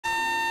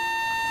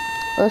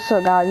What's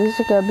up, guys? This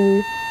is gonna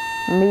be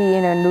me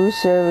in a new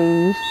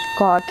series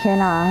called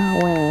Can I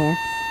Win?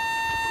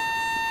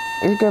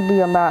 It's gonna be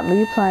about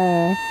me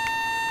playing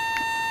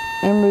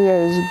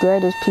NBA's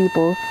greatest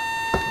people,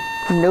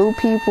 new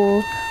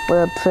people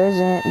with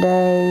present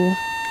day,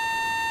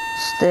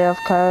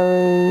 Steph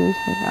Curry,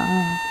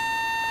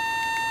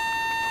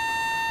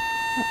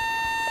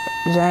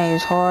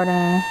 James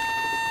Harden,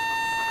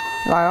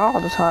 like all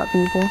the top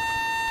people.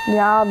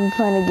 Yeah, I'll be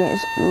playing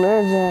against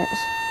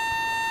legends,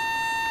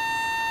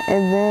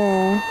 and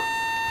then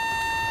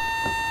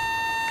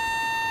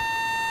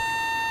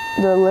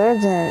the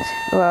legends,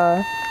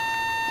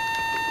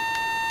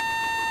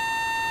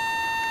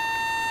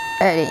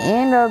 at the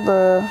end of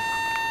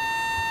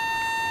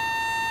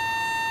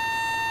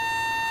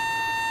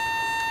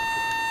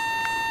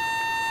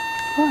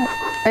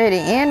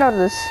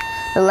the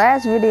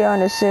last video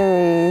in the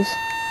series,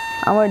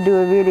 I'm gonna do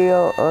a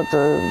video of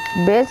the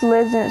best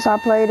legends I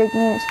played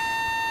against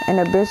and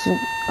the best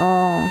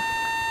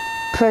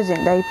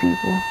present day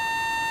people.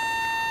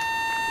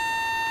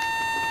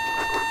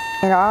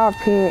 And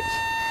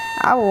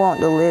I want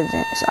the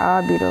legends.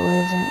 I'll be the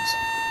legends.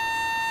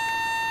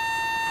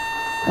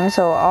 And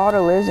so all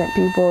the legend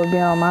people will be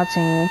on my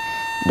team,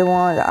 the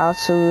ones that I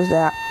choose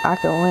that I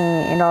can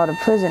win, and all the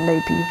present day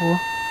people.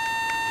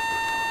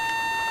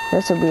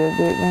 This will be a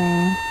good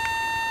game.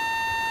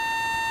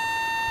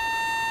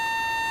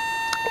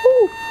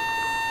 Ooh!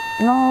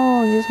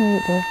 No, just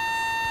made that.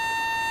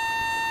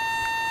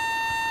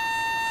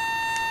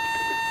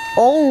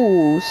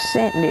 Oh,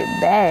 sent it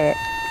back.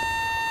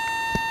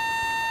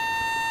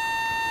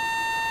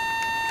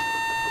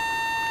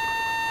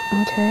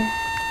 Okay.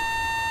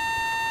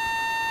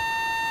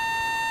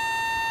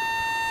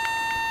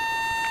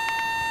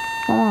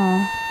 Come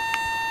on.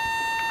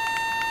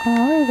 Come on,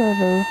 what are you gonna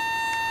do?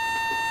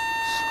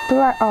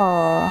 Splat.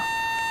 Oh.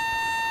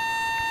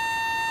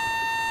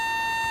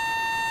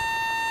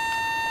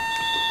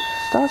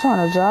 Stop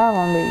trying to drive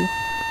on me.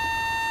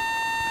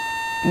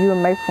 You're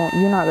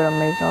not gonna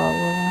make all of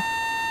them.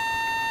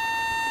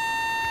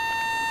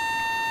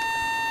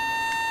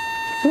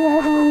 See what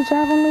happens when you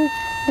drive on me?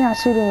 Then I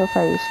shoot in your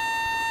face.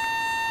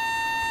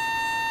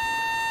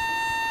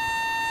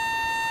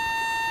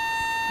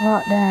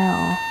 Lock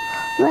down.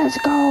 Let's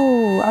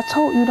go. I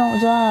told you don't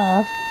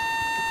drive.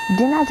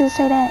 Didn't I just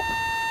say that?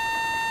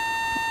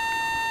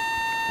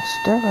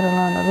 Still gotta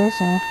learn to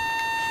listen.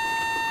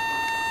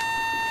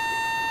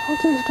 Don't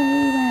get the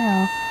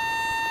rebound.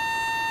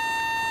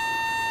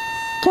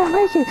 Can't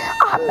make it.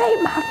 I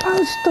made my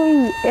first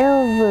three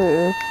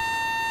ever.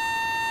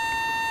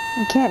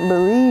 I can't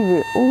believe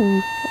it.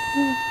 Ooh.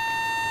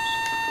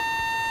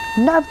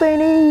 Nothing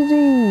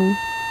easy.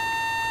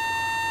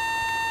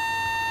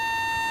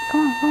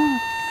 Come on, come on.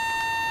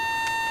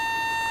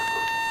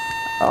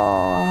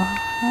 Oh,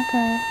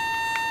 okay.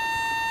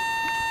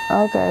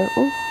 Okay,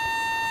 ooh.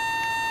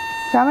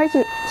 Can I make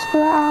it?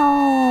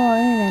 Sprout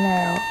in and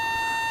out.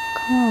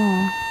 Come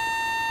on.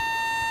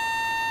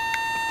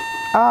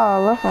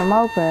 Oh, left them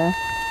open.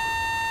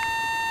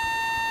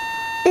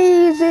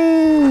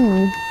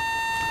 Easy!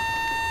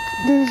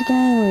 This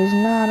game is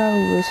not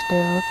over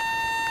still.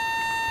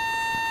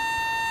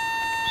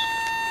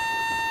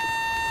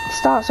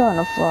 Stop trying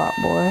to flop,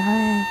 boy.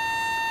 Hey,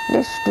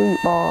 this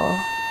street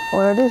ball.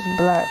 Or this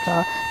black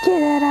ball. Get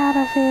that out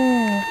of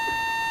here.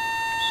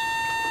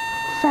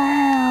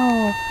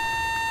 Foul.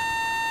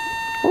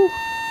 Ooh.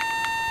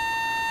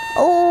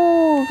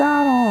 Oh,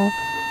 got him.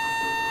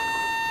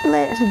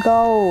 Let's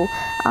go.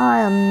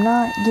 I am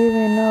not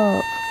giving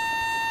up.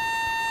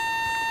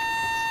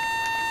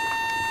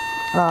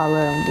 I'll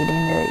let him get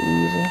in there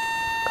easy.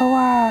 Go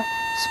out.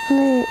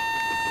 Split.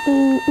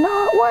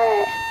 No,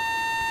 what?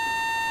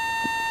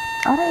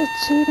 Are they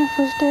cheating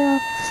for still?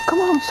 Come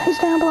on, stay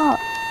stand block.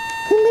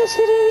 He missed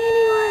it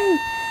anyway.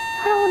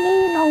 I don't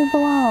need no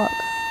block.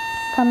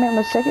 Can I make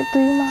my second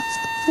three? No.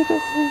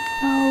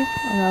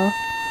 No.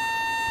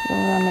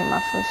 I made my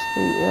first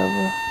three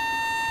ever.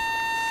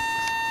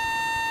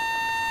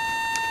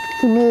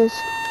 He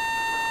missed.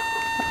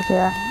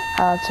 Okay,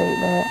 I'll take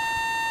that.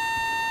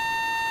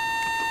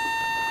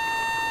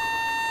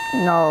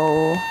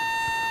 No.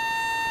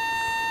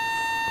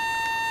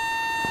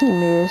 He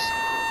missed.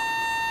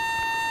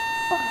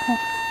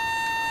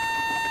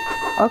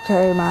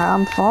 Okay, man,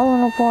 I'm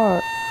falling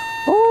apart.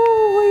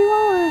 Ooh, where you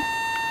going?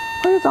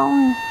 Where you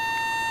going?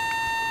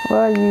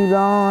 Where you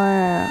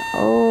going?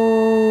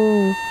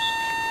 Oh,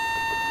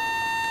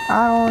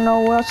 I don't know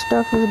where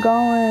Steph is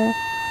going.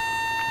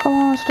 Come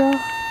on,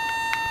 Steph.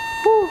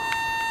 Woo.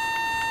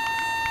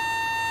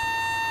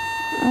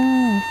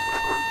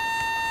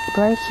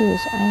 Break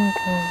his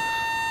ankles.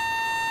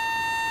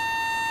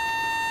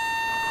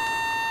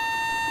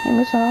 He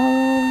missed all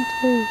of them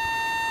too.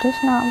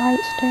 Just not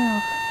like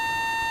Steph.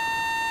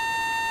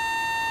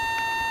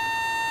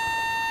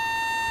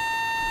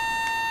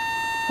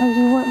 Oh,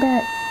 he went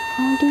back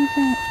on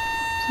defense,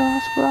 so I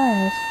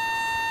splashed.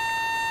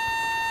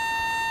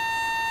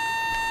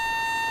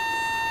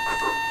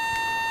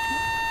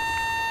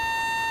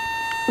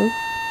 Ooh.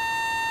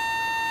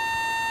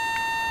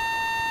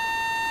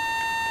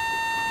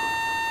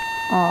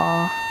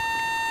 Aw.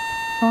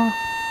 Oh.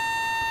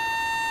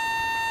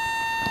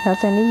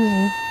 Nothing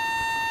easy.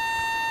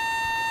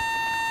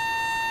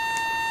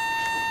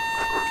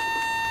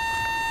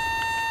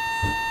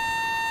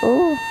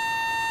 Ooh.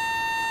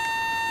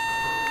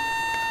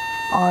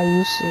 Are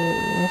you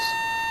serious?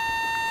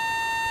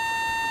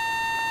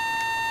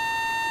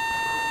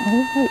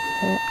 Who makes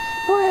that?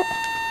 What?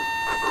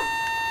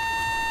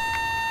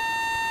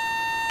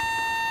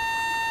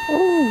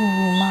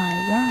 Oh my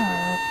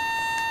god.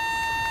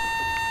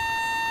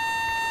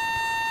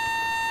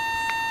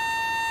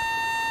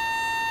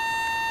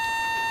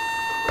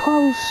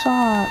 Post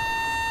shot.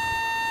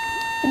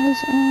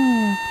 It's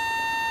in.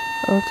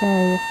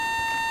 Okay.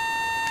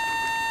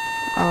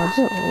 Oh,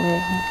 just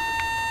let him.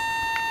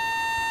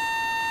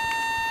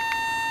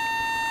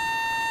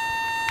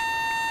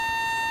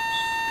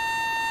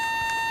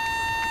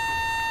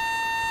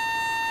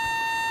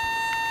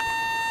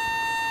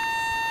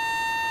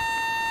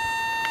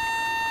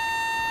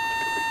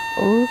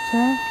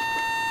 Okay.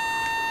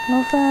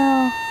 No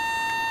foul.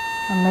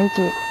 I make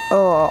it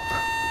up.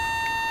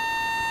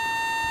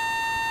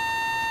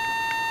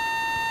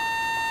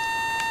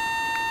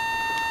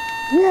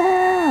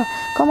 Yeah.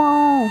 Come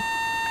on.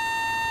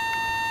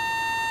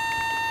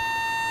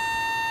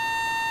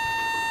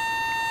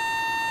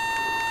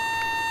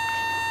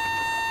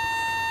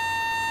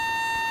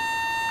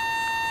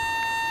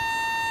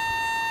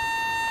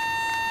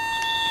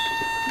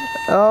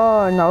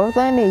 Oh, no, it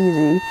ain't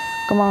easy.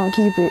 Come on,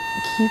 keep it.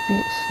 Keep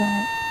it,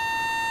 son.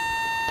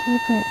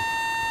 Keep it.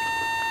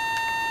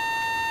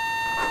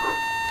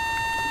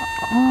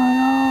 Oh,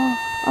 no.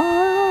 Oh,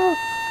 no.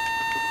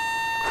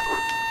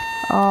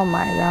 Oh,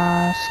 my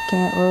gosh.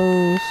 Can't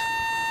lose.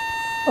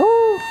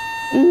 Ooh,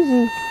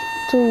 easy.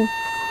 2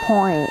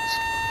 points.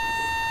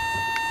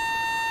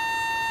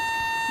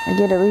 I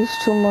get at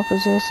least 2 more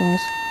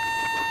possessions.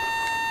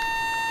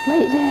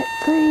 Make that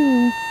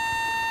 3.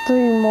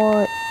 3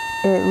 more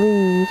at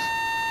least.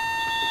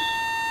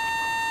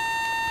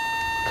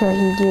 Cause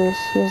he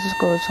has to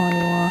score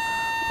 21.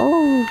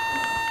 Oh,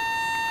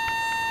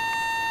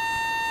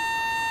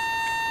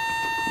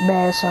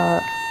 bad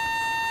shot.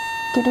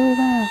 Get the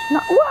rebound. No,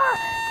 what?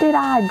 Did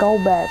I go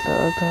back to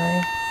a 3?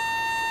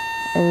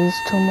 At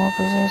least 2 more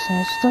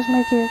possessions. Let's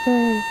make it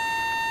 3.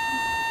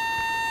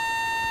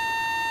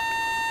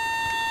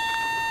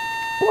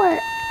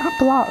 What? I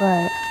blocked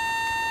that.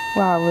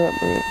 Wow, I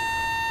ripped it.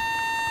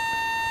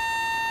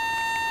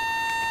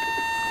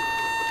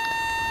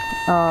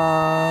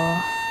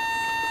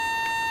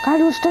 Can I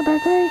do a step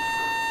back 3?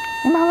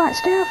 Am I like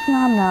Steph? No,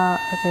 I'm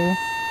not. Okay.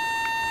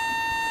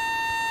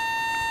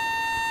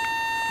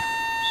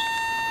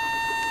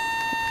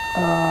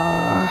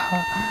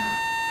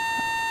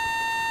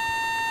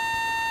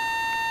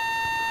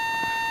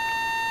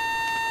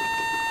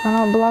 If I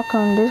don't block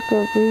him, this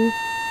could be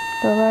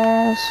the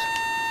last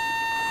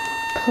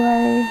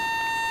play.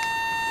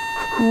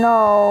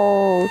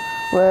 No.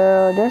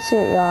 Well, that's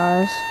it,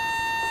 guys.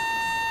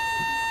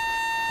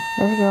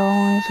 That's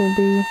going to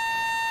be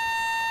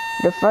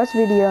the first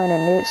video in the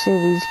next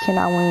series. Can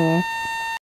I win?